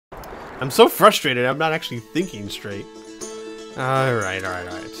I'm so frustrated. I'm not actually thinking straight. Alright.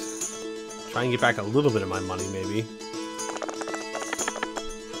 Try and get back a little bit of my money, maybe.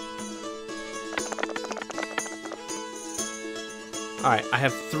 Alright, I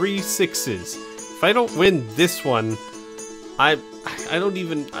have 3 6s. If I don't win this one, I don't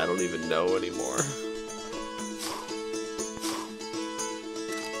even know anymore.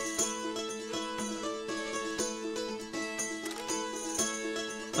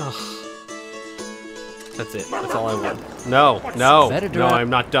 Ugh. That's it. That's all I want. No, I'm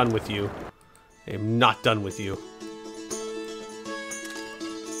not done with you. I am not done with you.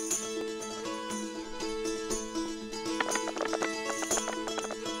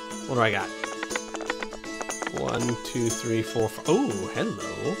 What do I got? 1, 2, 3, 4, 5. Oh,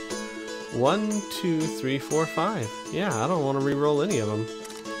 hello. 1, 2, 3, 4, 5. Yeah, I don't want to re-roll any of them.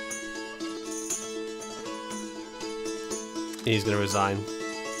 He's gonna resign.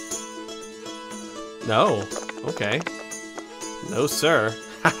 No. Okay. No, sir.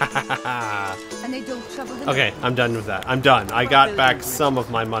 Okay, I'm done with that. I'm done. I got back some of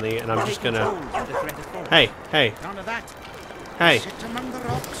my money, and I'm just gonna. Hey. Hey.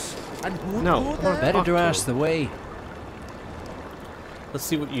 No. Better to ask the way. Let's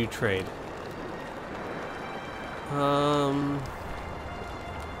see what you trade.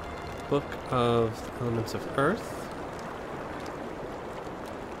 Book of Elements of Earth.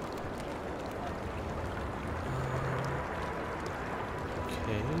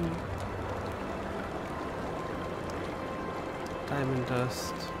 Okay. Diamond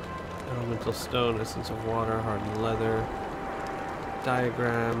dust. Elemental stone. Essence of water. Hardened leather.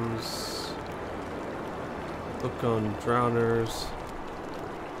 Diagrams. Book on drowners.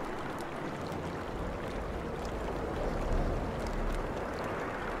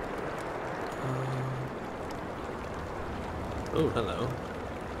 Oh, hello.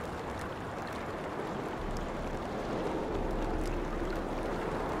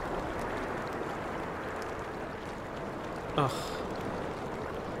 Ugh.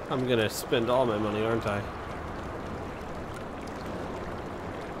 I'm gonna spend all my money, aren't I?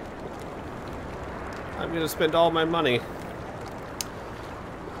 I'm gonna spend all my money.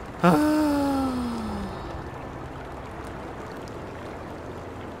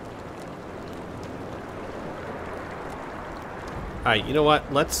 Alright, you know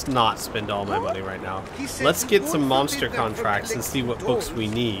what? Let's not spend all my money right now. Let's get some monster contracts and see what books we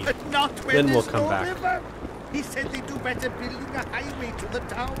need. Then we'll come back. He said they do better building a highway to the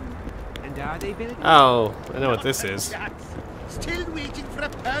town. And are they building? Oh, I know what this is. Still waiting for a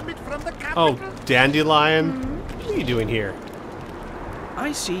permit from the capital. Oh, Dandelion? What are you doing here?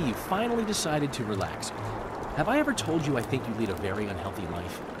 I see you finally decided to relax. Have I ever told you I think you lead a very unhealthy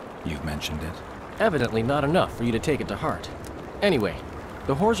life? You've mentioned it. Evidently not enough for you to take it to heart. Anyway,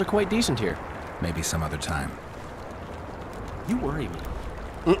 the whores are quite decent here. Maybe some other time. You worry me.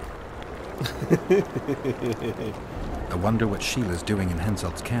 I wonder what Sheila's doing in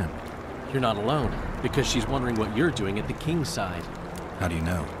Henselt's camp. You're not alone, because she's wondering what you're doing at the king's side. How do you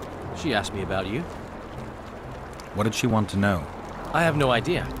know? She asked me about you. What did she want to know? I have no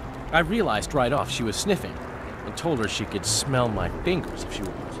idea. I realized right off she was sniffing, and told her she could smell my fingers if she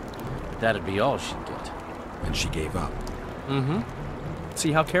wanted. That'd be all she'd get. And she gave up. Mm-hmm.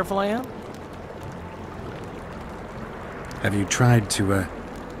 See how careful I am? Have you tried to,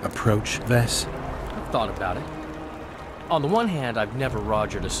 approach Vess? I've thought about it. On the one hand, I've never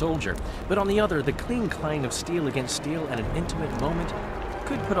rogered a soldier, but on the other, the clean clang of steel against steel at an intimate moment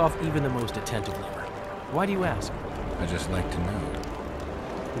could put off even the most attentive lover. Why do you ask? I just like to know.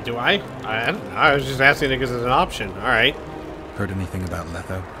 Do I? I don't know. I was just asking it because it's an option. Alright. Heard anything about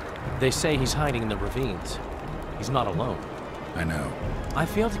Letho? They say he's hiding in the ravines. He's not alone. I know. I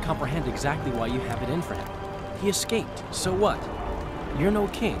fail to comprehend exactly why you have it in for him. He escaped, so what? You're no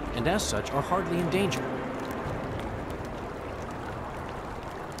king, and as such are hardly in danger.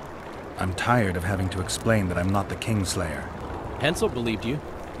 I'm tired of having to explain that I'm not the Kingslayer. Hensel believed you.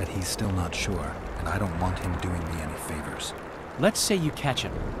 But he's still not sure, and I don't want him doing me any favors. Let's say you catch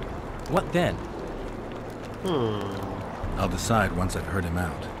him. What then? I'll decide once I've heard him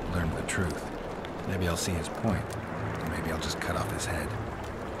out, learned the truth. Maybe I'll see his point, or maybe I'll just cut off his head.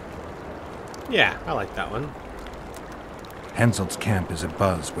 Yeah, I like that one. Henselt's camp is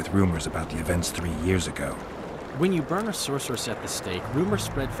abuzz with rumors about the events 3 years ago. When you burn a sorceress at the stake, rumors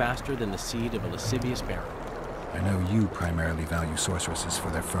spread faster than the seed of a lascivious barrel. I know you primarily value sorceresses for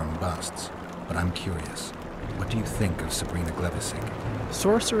their firm busts, but I'm curious. What do you think of Sabrina Glevissig?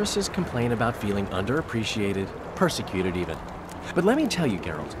 Sorceresses complain about feeling underappreciated, persecuted even. But let me tell you,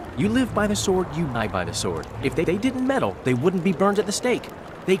 Geralt, you live by the sword, you die by the sword. If they didn't meddle, they wouldn't be burned at the stake.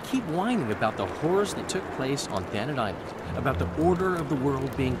 They keep whining about the horrors that took place on Bandit Island, about the order of the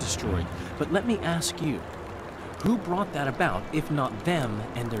world being destroyed. But let me ask you, who brought that about if not them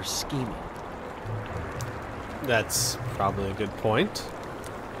and their scheming? That's probably a good point.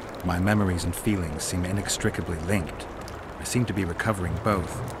 My memories and feelings seem inextricably linked. I seem to be recovering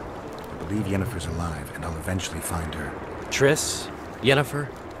both. I believe Yennefer's alive, and I'll eventually find her. Triss, Yennefer,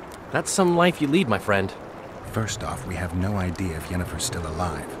 that's some life you lead, my friend. First off, we have no idea if Yennefer's still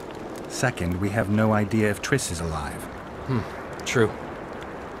alive. Second, we have no idea if Triss is alive. True.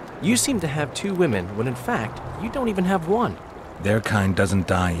 You seem to have two women, when in fact, you don't even have one. Their kind doesn't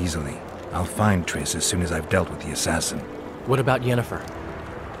die easily. I'll find Triss as soon as I've dealt with the assassin. What about Yennefer?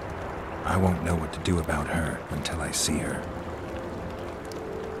 I won't know what to do about her until I see her.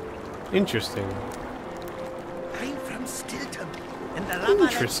 Interesting. I'm from Stilton, and the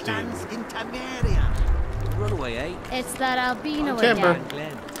Ramalek Interesting. stands in Temeria. Run away, eh? It's that albino Timber.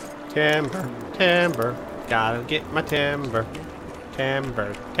 again. Timber, timber, gotta get my timber.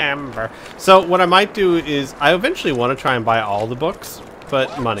 Timber, timber. So what I might do is, I eventually want to try and buy all the books,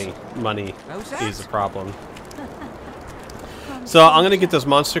 but money is a problem. So I'm gonna get those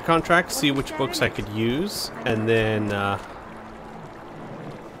monster contracts, see which books I could use, and then,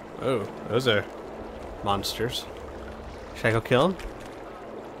 oh, those are monsters. Should I go kill them?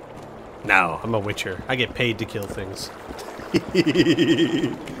 No, I'm a witcher. I get paid to kill things.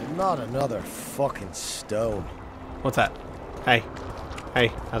 Not another fucking stone. What's that? Hey.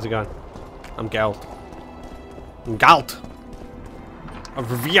 Hey, how's it going? I'm Geralt. I'm Geralt of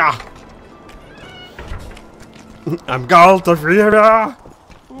Rivia. I'm Geralt of Rivia.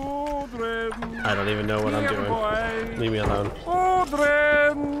 I don't even know what I'm doing. Leave me alone.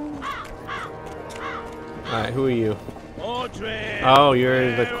 Alright, who are you? Oh,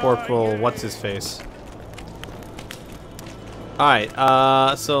 you're the corporal. What's his face? Alright,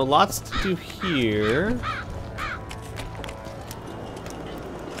 so lots to do here.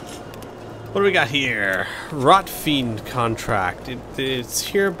 What do we got here? Rot Fiend contract. It's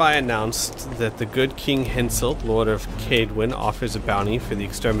hereby announced that the good King Henselt, Lord of Cadwyn, offers a bounty for the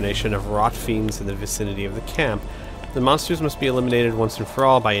extermination of rot fiends in the vicinity of the camp. The monsters must be eliminated once and for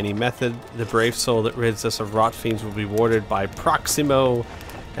all by any method. The brave soul that rids us of rot fiends will be rewarded by Proximo,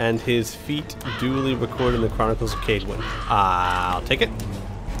 and his feat duly recorded in the Chronicles of Cadwyn. I'll take it.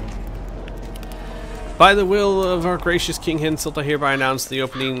 By the will of our gracious King Henselt, I hereby announce the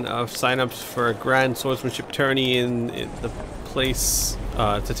opening of sign-ups for a grand swordsmanship tourney in the place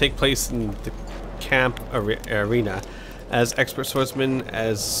to take place in the camp arena. As expert swordsmen,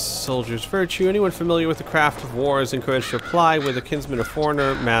 as soldiers' virtue, anyone familiar with the craft of war is encouraged to apply, whether kinsman or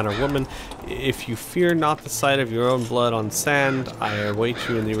foreigner, man or woman. If you fear not the sight of your own blood on sand, I await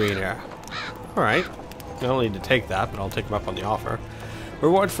you in the arena. Alright. I don't need to take that, but I'll take them up on the offer.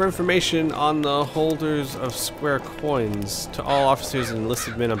 Reward for information on the holders of square coins. To all officers and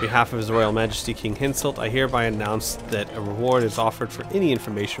enlisted men on behalf of His Royal Majesty King Henselt, I hereby announce that a reward is offered for any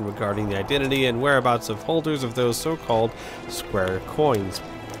information regarding the identity and whereabouts of holders of those so-called square coins.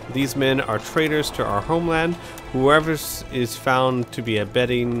 These men are traitors to our homeland. Whoever is found to be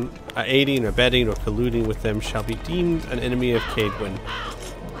aiding, abetting, or colluding with them shall be deemed an enemy of Cadwyn.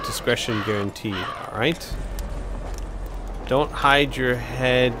 Discretion guaranteed. Alright. Don't hide your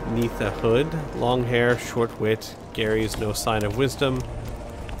head neath a hood. Long hair, short wit. Gary is no sign of wisdom.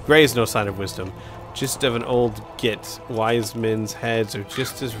 Gray is no sign of wisdom. Just of an old git. Wise men's heads are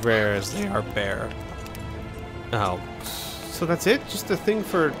just as rare as they are bare. Oh, so that's it? Just a thing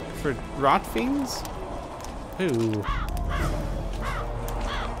for rot fiends? Ooh.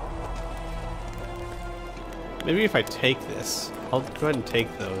 Maybe if I take this, I'll go ahead and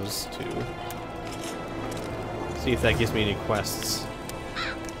take those two. See if that gives me any quests.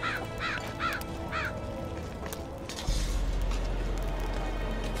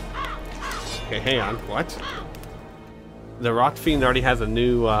 Okay, hang on. What? The Rot Fiend already has a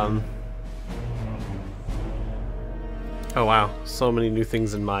new, Oh wow, so many new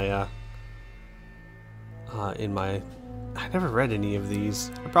things in my, I never read any of these.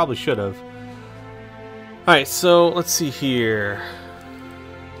 I probably should have. Alright, so let's see here.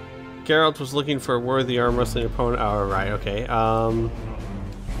 Geralt was looking for a worthy arm wrestling opponent. Oh, right, okay.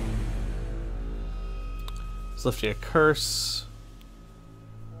 He's lifting a curse.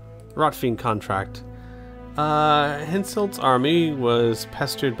 Rotfiend contract. Henselt's army was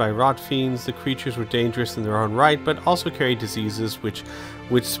pestered by rot fiends. The creatures were dangerous in their own right, but also carried diseases which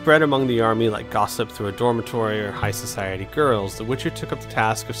which spread among the army like gossip through a dormitory or high society girls. The Witcher took up the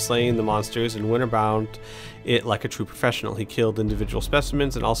task of slaying the monsters and went about it like a true professional. He killed individual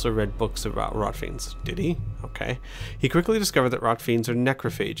specimens and also read books about rotfiends. Did he? Okay. He quickly discovered that rotfiends are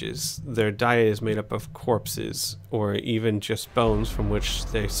necrophages. Their diet is made up of corpses, or even just bones from which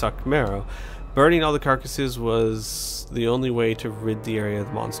they suck marrow. Burning all the carcasses was the only way to rid the area of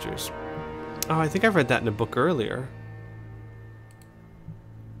the monsters. Oh, I think I read that in a book earlier.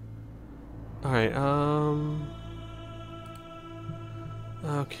 Alright,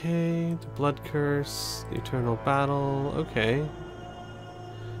 okay, the blood curse, the eternal battle, okay.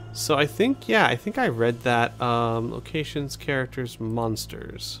 So I think, yeah, I think I read that, locations, characters,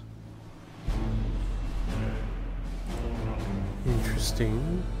 monsters.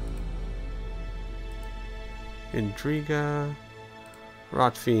 Interesting. Intriga.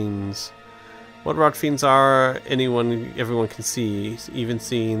 Rotfiends. What rotfiends are, everyone can see. Even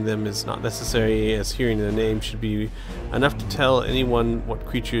seeing them is not necessary, as hearing the name should be enough to tell anyone what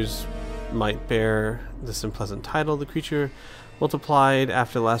creatures might bear this unpleasant title. The creature multiplied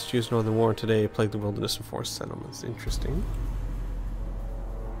after last year's northern war and today plagued the wilderness and forest settlements. Interesting.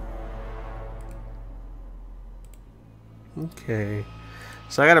 Okay.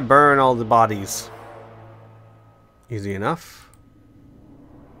 So I gotta burn all the bodies. Easy enough.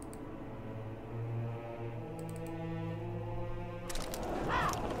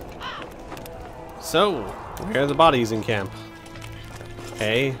 So, where are the bodies in camp?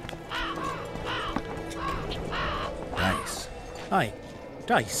 Okay. Dice. Aye,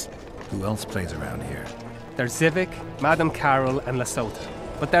 dice. Who else plays around here? There's Civic, Madame Carol, and Lesotho.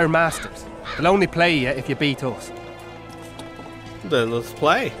 But they're masters. They'll only play you if you beat us. Then let's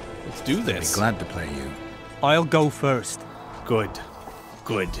play. Let's do I'd be this. glad to play you. I'll go first. Good.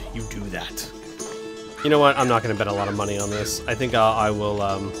 Good. You do that. You know what? I'm not going to bet a lot of money on this. I think I will,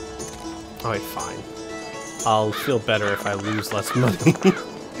 alright, fine. I'll feel better if I lose less money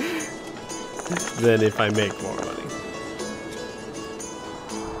than if I make more money.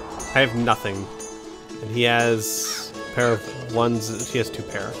 I have nothing. And he has a pair of ones. He has 2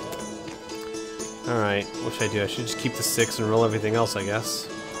 pair. Alright, what should I do? I should just keep the 6 and roll everything else, I guess.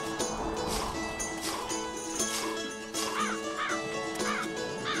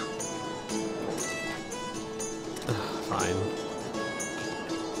 Fine.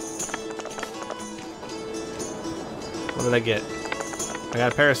 What did I get? I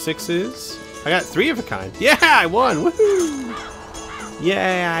got a pair of 6s. I got 3 of a kind. Yeah, I won! Woohoo!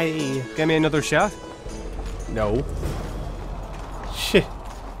 Yay! Give me another shot. No. Shit.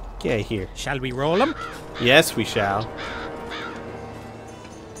 Get out of here. Shall we roll them? Yes, we shall.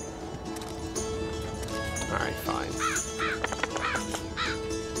 Alright, fine.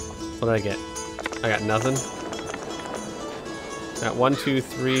 What did I get? I got nothing. Got 1, 2,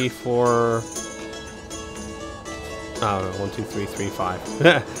 3, 4. Oh, no, 1, 2, 3, 3, 5.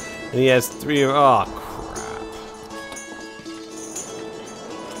 And he has 3 of. Oh, crap.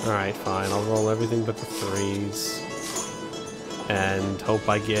 Alright, fine. I'll roll everything but the 3s. And hope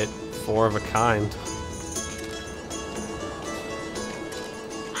I get 4 of a kind.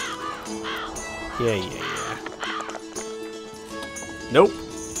 Yeah. Nope.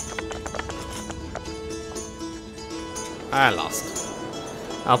 I lost.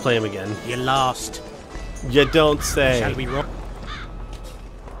 I'll play him again. You lost. You don't say. Shall we roll?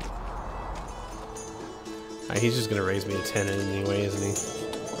 He's just gonna raise me to 10 anyway, isn't he?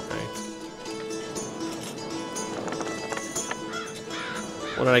 Alright.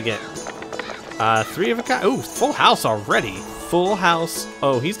 What did I get? 3 of a kind. Ooh, full house already. Full house.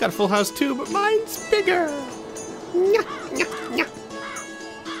 Oh, he's got a full house too, but mine's bigger. Nya, nya, nya.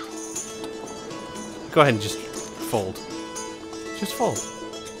 Go ahead and just fold. Just fold.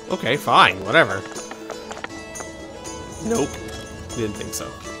 Okay, fine, whatever. Nope. Didn't think so.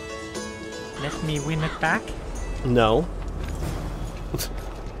 Let me win it back. No.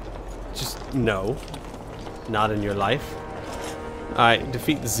 Just no. Not in your life. Alright,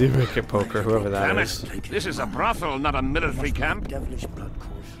 defeat the Zurich at poker, whoever that Damn is. it. This is a brothel, not a military camp. Devilish blood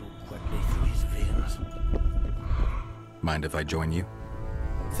coursing quickly through his veins. Mind if I join you?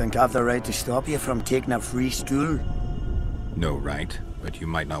 Think I've the right to stop you from taking a free stool? No, right? But you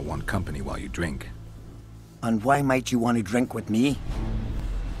might not want company while you drink. And why might you want to drink with me?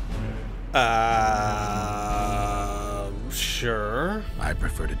 Sure. I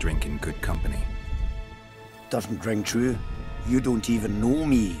prefer to drink in good company. Doesn't ring true. You don't even know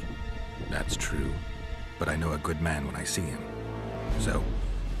me. That's true. But I know a good man when I see him. So,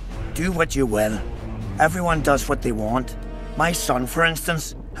 Do what you will. Everyone does what they want. My son, for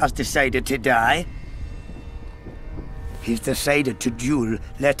instance, has decided to die. He's decided to duel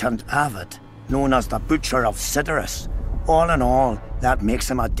Lieutenant Avid, known as the Butcher of Sidorus. All in all, that makes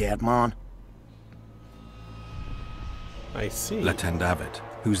him a dead man. I see. Lieutenant Avid.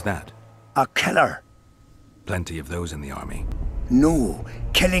 Who's that? A killer. Plenty of those in the army. No,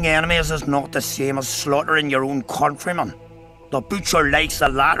 killing enemies is not the same as slaughtering your own countrymen. The Butcher likes the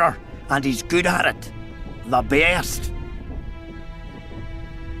latter, and he's good at it. The best.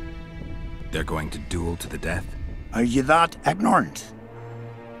 They're going to duel to the death? Are you that ignorant?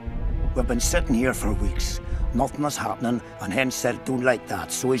 We've been sitting here for weeks. Nothing is happening, and hence said don't like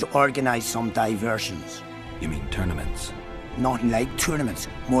that, so he's organised some diversions. You mean tournaments? Nothing like tournaments,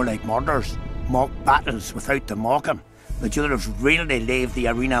 more like murders. Mock battles without the mocking. The jailers really leave the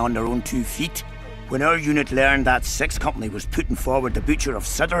arena on their own 2 feet. When our unit learned that 6th Company was putting forward the Butcher of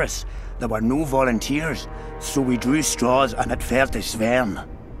Sidorus, there were no volunteers, so we drew straws and it fell to Sven.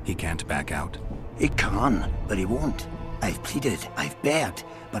 He can't back out. He can, but he won't. I've pleaded, I've begged,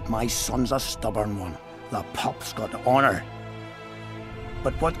 but my son's a stubborn one. The pup's got honour.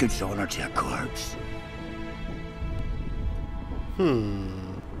 But what good's honour to a corpse?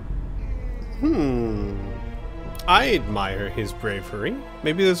 I admire his bravery.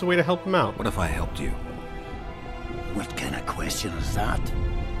 Maybe there's a way to help him out. What if I helped you? What kind of question is that?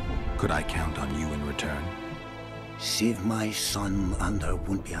 Could I count on you in return? Save my son, and there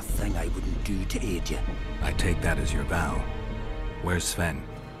won't be a thing I wouldn't do to aid you. I take that as your vow. Where's Sven?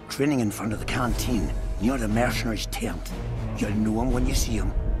 Training in front of the canteen, near the mercenaries' tent. You'll know him when you see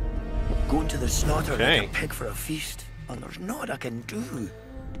him. Going to the slaughter like a pig for a feast, and there's naught I can do.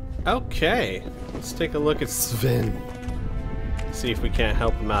 Okay, let's take a look at Sven. See if we can't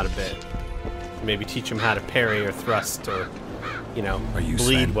help him out a bit. Maybe teach him how to parry or thrust or, you know, Are you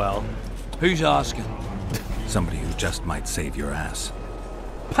bleed Sven? well. Who's asking? Somebody who just might save your ass.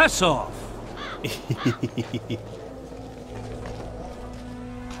 Piss off!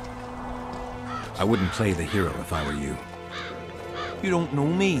 I wouldn't play the hero if I were you. You don't know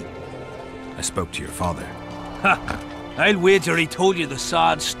me. I spoke to your father. Ha! I'll wager he told you the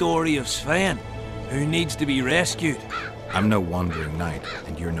sad story of Sven, who needs to be rescued. I'm no wandering knight,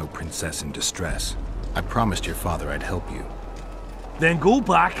 and you're no princess in distress. I promised your father I'd help you. Then go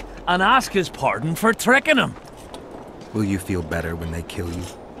back and ask his pardon for tricking him. Will you feel better when they kill you?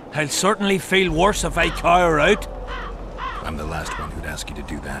 I'll certainly feel worse if I cower out. I'm the last one who'd ask you to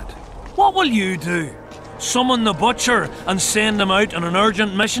do that. What will you do? Summon the Butcher and send him out on an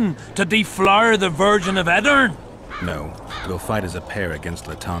urgent mission to deflower the Virgin of Edern? No, we'll fight as a pair against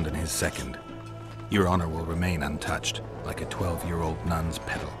Latond and his second. Your honor will remain untouched, like a 12-year-old nun's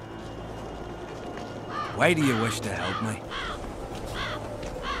petal. Why do you wish to help me?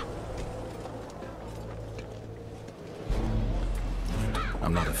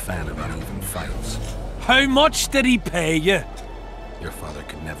 I'm not a fan of uneven fights. How much did he pay you? Your father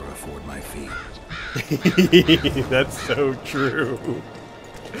could never afford my fee. That's so true.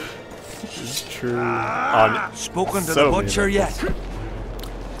 It's true. Spoken to so the Butcher yet?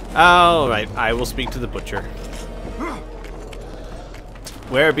 Alright, I will speak to the Butcher.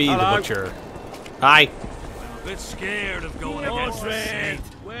 Where be the Butcher? Hi. A bit scared of going against the Saint.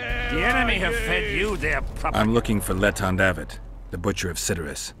 The enemy have fed you their proper... I'm looking for Lieutenant Avid, the Butcher of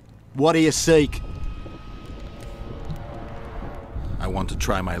Sidorus. What do you seek? I want to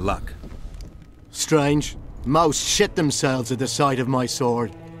try my luck. Strange. Most shit themselves at the sight of my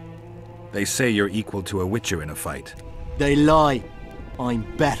sword. They say you're equal to a witcher in a fight. They lie. I'm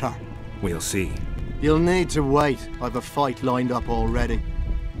better. We'll see. You'll need to wait. I've a fight lined up already.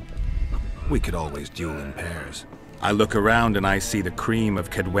 We could always duel in pairs. I look around and I see the cream of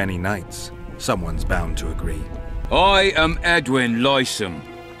Cadwenny knights. Someone's bound to agree. I am Edwin Lysum,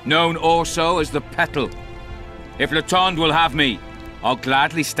 known also as the Petal. If Latond will have me, I'll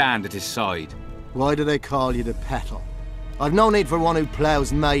gladly stand at his side. Why do they call you the Petal? I've no need for one who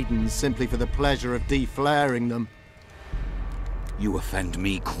ploughs maidens simply for the pleasure of deflaring them. You offend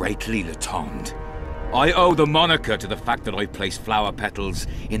me greatly, Latond. I owe the moniker to the fact that I place flower petals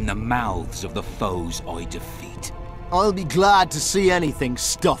in the mouths of the foes I defeat. I'll be glad to see anything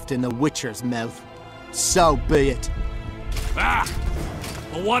stuffed in the Witcher's mouth. So be it. Ah!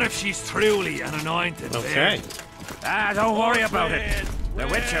 But what if she's truly an anointed Okay. Ah, don't worry about it. The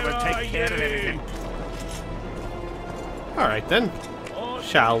Witcher will take care of everything. Alright then.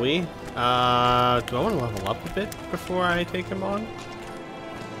 Shall we? Do I want to level up a bit before I take him on?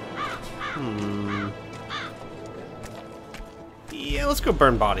 Yeah, let's go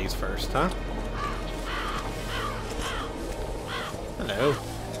burn bodies first, huh? Hello.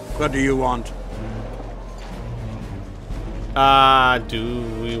 What do you want? Do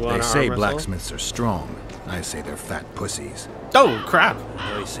we want They to say arm wrestle? blacksmiths are strong, I say they're fat pussies. Oh, crap!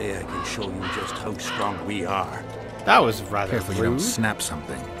 I say I can show you just how strong we are. That was rather Careful you rude. don't snap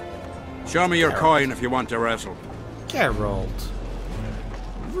something. Show me your coin if you want to wrestle. Geralt.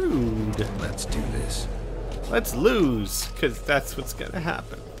 Rude. Let's do this. Let's lose, because that's what's gonna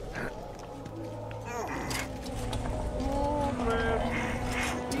happen.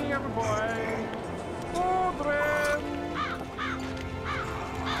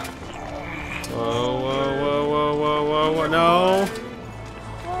 Whoa, whoa, whoa, whoa, whoa, whoa, whoa, no!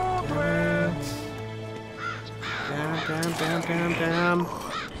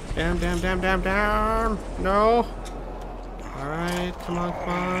 Damn. No! Alright, come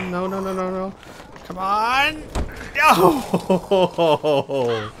on. No. Come on!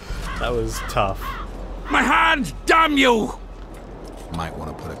 Oh! That was tough. My hand, damn you! Might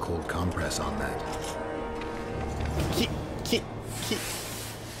want to put a cold compress on that.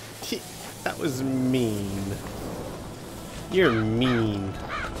 That was mean. You're mean,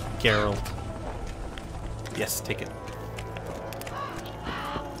 Geralt. Yes, take it.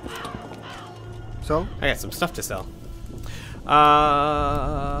 So? I got some stuff to sell. Did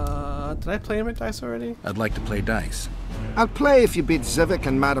I play him at dice already? I'd like to play dice. I'll play if you beat Zivik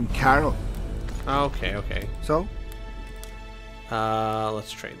and Madame Carol. Okay. So?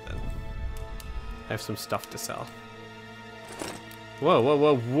 Let's trade then. I have some stuff to sell.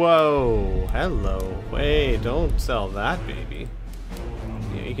 Whoa. Hello. Wait, don't sell that, baby.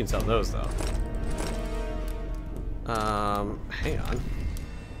 Yeah, you can sell those, though. Hang on.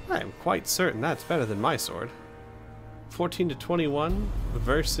 I'm quite certain that's better than my sword. 14 to 21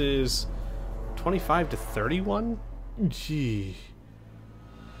 versus 25 to 31? Gee.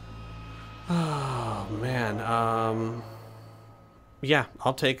 Oh, man. Yeah,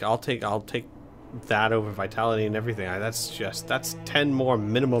 I'll take that over vitality and everything. That's 10 more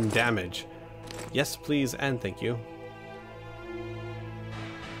minimum damage. Yes, please, and thank you.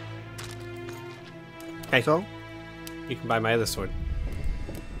 Hey, so you can buy my other sword.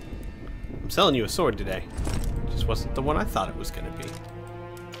 I'm selling you a sword today. Just wasn't the one I thought it was gonna be.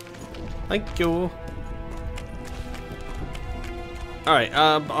 Thank you. All right.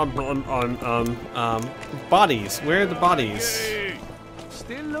 Bodies. Where are the bodies?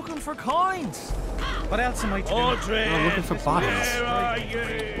 Still looking for coins. What else am I to do? I'm looking for bodies.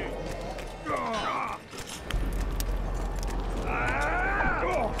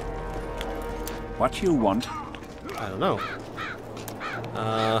 What you want? I don't know.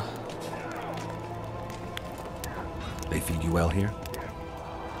 They feed you well here?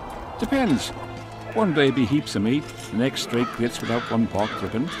 Depends. One day be heaps of meat, the next straight grits without one pork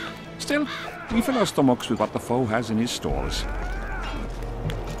dripping. Still, we fill our stomachs with what the foe has in his stores.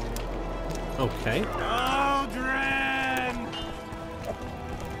 Okay.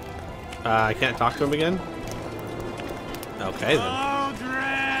 I can't talk to him again? Okay,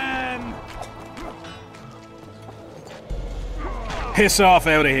 then. Piss off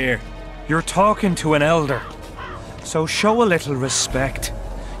out of here. You're talking to an elder. So show a little respect,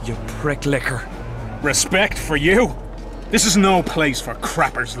 you prick licker. Respect for you? This is no place for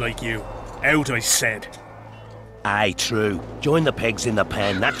crappers like you. Out, I said. Aye, true. Join the pigs in the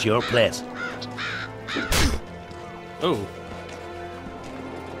pen, that's your place. Oh.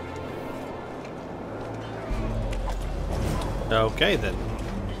 Okay, then.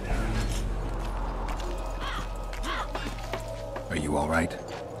 Are you all right?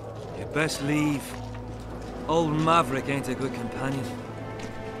 You best leave. Old Maverick ain't a good companion.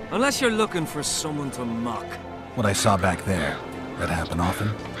 Unless you're looking for someone to mock. What I saw back there, that happen often?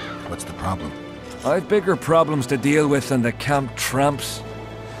 What's the problem? I've bigger problems to deal with than the camp tramps.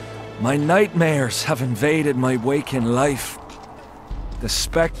 My nightmares have invaded my waking life. The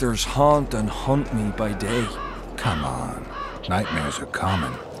specters haunt and hunt me by day. Come on. Nightmares are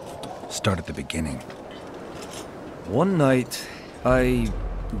common. Start at the beginning. One night, I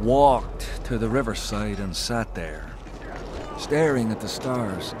walked to the riverside and sat there, staring at the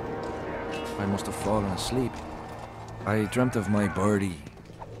stars. I must have fallen asleep. I dreamt of my birdie,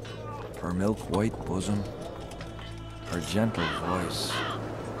 her milk-white bosom, her gentle voice.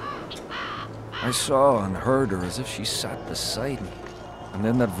 I saw and heard her as if she sat beside me, and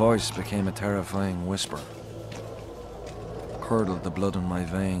then that voice became a terrifying whisper. Curdled the blood in my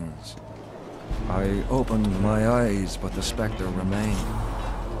veins. I opened my eyes, but the spectre remained.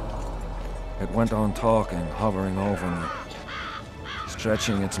 It went on talking, hovering over me,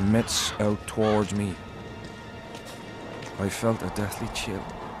 stretching its mitts out towards me. I felt a deathly chill,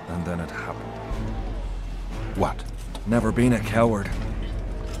 and then it happened. What? Never been a coward.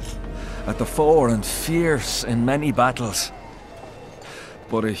 At the fore and fierce in many battles.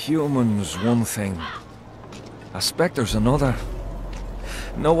 But a human's one thing, A spectre's another.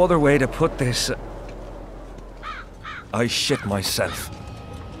 No other way to put this. I shit myself.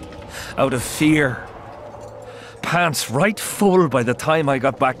 Out of fear. Pants right full by the time I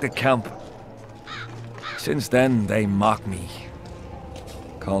got back to camp. Since then, they mock me.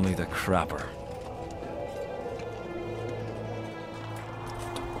 Call me the crapper.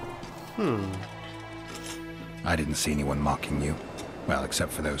 I didn't see anyone mocking you. Well,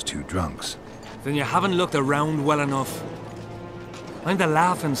 except for those two drunks. Then you haven't looked around well enough. I'm the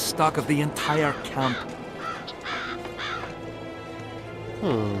laughing stock of the entire camp.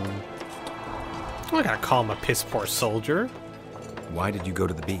 I gotta call him a piss-poor soldier. Why did you go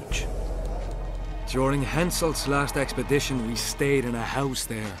to the beach? During Henselt's last expedition, we stayed in a house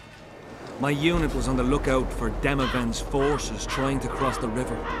there. My unit was on the lookout for Demoven's forces trying to cross the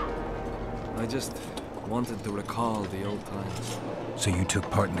river. I just wanted to recall the old times. So you took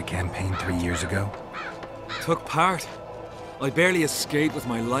part in the campaign 3 years ago? Took part? I barely escaped with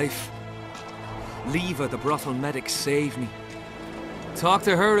my life. Leva, the brothel medic, saved me. Talk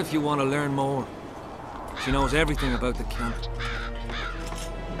to her if you want to learn more. She knows everything about the camp.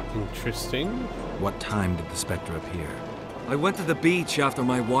 Interesting. What time did the Spectre appear? I went to the beach after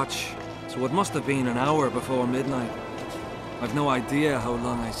my watch, so it must have been an hour before midnight. I've no idea how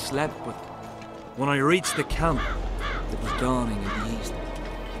long I slept, but when I reached the camp, it was dawning in the east.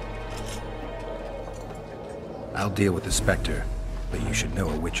 I'll deal with the Spectre, but you should know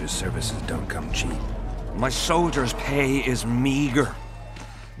a witch's services don't come cheap. My soldier's pay is meager.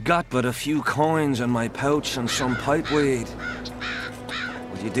 Got but a few coins in my pouch and some pipeweed.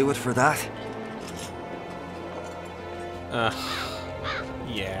 Would you do it for that?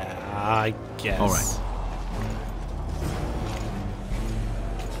 Yeah, I guess. All right.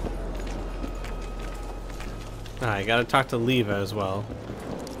 I gotta talk to Leva as well.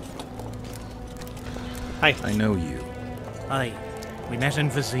 Hi. I know you. Aye, we met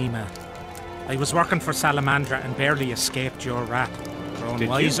in Vizima. I was working for Salamandra and barely escaped your rat. Grown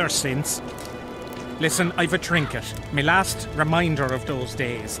wiser since. Listen, I've a trinket. My last reminder of those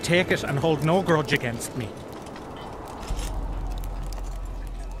days. Take it and hold no grudge against me.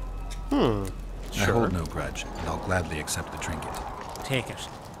 I hold no grudge, and I'll gladly accept the trinket. Take it.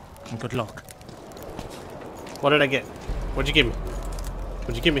 And good luck. What did I get? What'd you give me?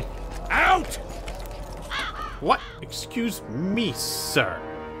 What'd you give me? Out! What? Excuse me, sir.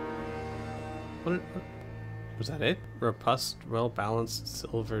 What was that it? Robust, well-balanced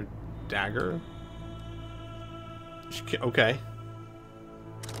silver dagger? Okay.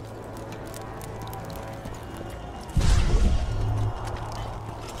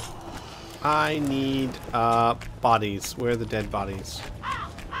 I need bodies. Where are the dead bodies?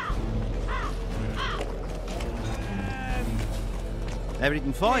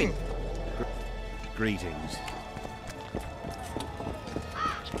 Everything fine? Greetings.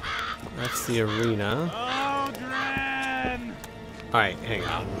 That's the arena. Alright, hang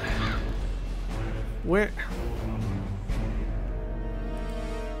on. Where?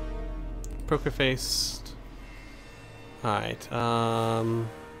 Poker faced. Alright,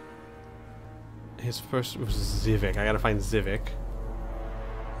 his first was Zivik. I gotta find Zivik.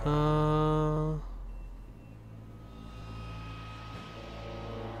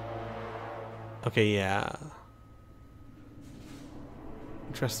 Okay, yeah.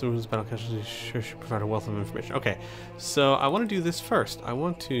 Trust the rules battle casualties sure should provide a wealth of information. Okay, so I want to do this first. I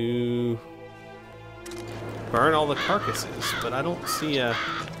want to burn all the carcasses, but I don't see a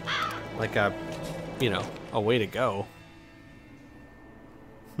a way to go.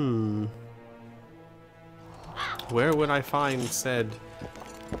 Where would I find said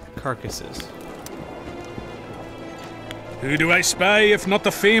carcasses? Who do I spy if not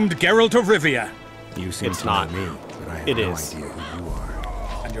the famed Geralt of Rivia? You seem to know me, but I have no idea who you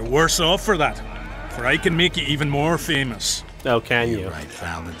are. And you're worse off for that, for I can make you even more famous. Oh, can you? Write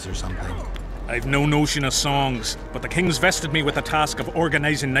ballads or something? I've no notion of songs, but the king's vested me with the task of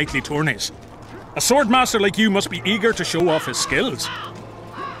organizing knightly tourneys. A swordmaster like you must be eager to show off his skills.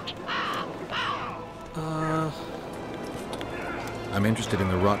 I'm interested in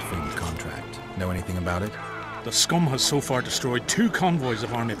the Rotfiend contract. Know anything about it? The scum has so far destroyed 2 convoys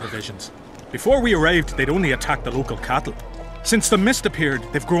of army provisions. Before we arrived, they'd only attacked the local cattle. Since the mist appeared,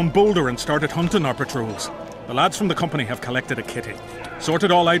 they've grown bolder and started hunting our patrols. The lads from the company have collected a kitty. Sort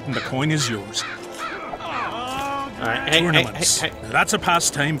it all out and the coin is yours. Alright, Tournaments. Hey. That's a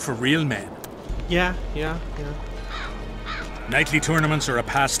pastime for real men. Yeah. Knightly tournaments are a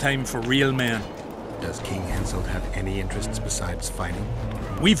pastime for real men. Does King Henselt have any interests besides fighting?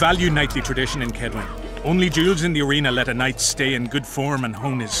 We value knightly tradition in Kedwin. Only duels in the arena let a knight stay in good form and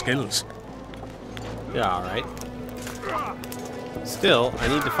hone his skills. Yeah, alright. Still, I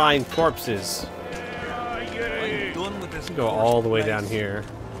need to find corpses. I'm done with this. Go all the way down here.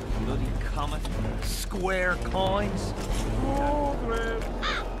 Bloody comet. Square coins.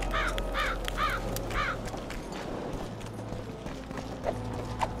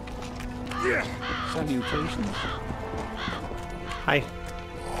 Salutations. Hi.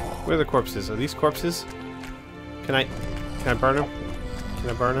 Where are the corpses? Are these corpses? Can I burn them? Can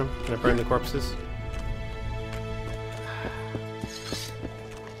I burn them? Can I burn the corpses?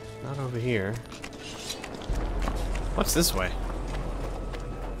 Not over here. What's this way?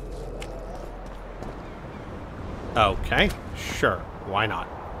 Okay, sure. Why not?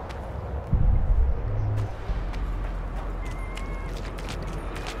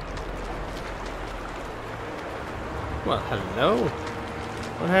 Well, hello.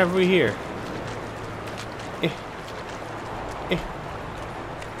 What have we here?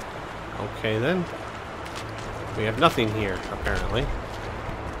 Okay then. We have nothing here, apparently.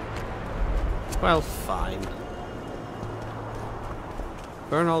 Well, fine.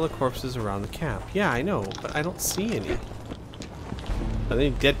 Burn all the corpses around the camp. Yeah, I know, but I don't see any. Are there any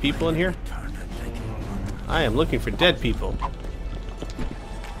dead people in here? I am looking for dead people.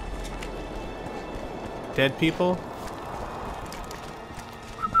 Dead people?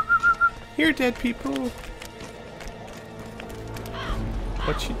 Here, dead people.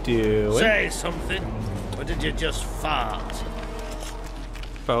 What you doing? Say something, or did you just fart?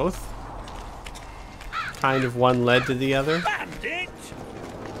 Both. Kind of one led to the other. Bandit!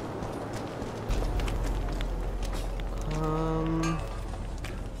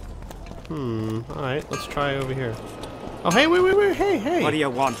 Alright, let's try over here. Oh, hey, wait, hey! What do you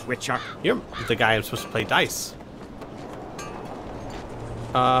want, Witcher? You're the guy I'm supposed to play dice.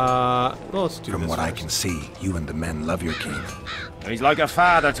 Well, let's do From this what I first. can see, you and the men love your king. He's like a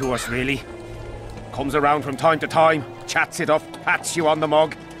father to us, really. Comes around from time to time, chats it up, pats you on the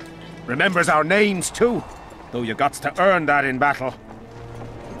mug. Remembers our names, too, though you got to earn that in battle.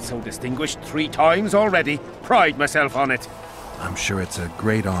 Been so distinguished 3 times already. Pride myself on it. I'm sure it's a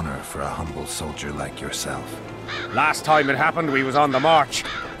great honor for a humble soldier like yourself. Last time it happened, we was on the march.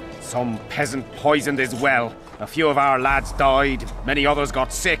 Some peasant poisoned his well. A few of our lads died, many others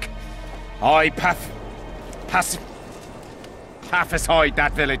got sick. I pacified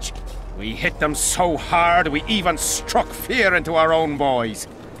that village. We hit them so hard, we even struck fear into our own boys.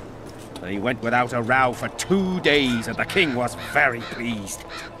 They went without a row for 2 days, and the king was very pleased.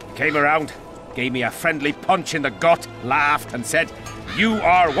 He came around, gave me a friendly punch in the gut, laughed and said, "You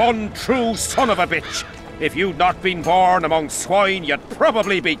are one true son of a bitch. If you'd not been born among swine, you'd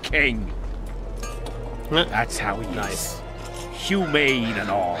probably be king." That's how he is. Humane and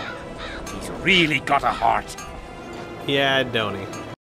all. He's really got a heart. Yeah, don't he?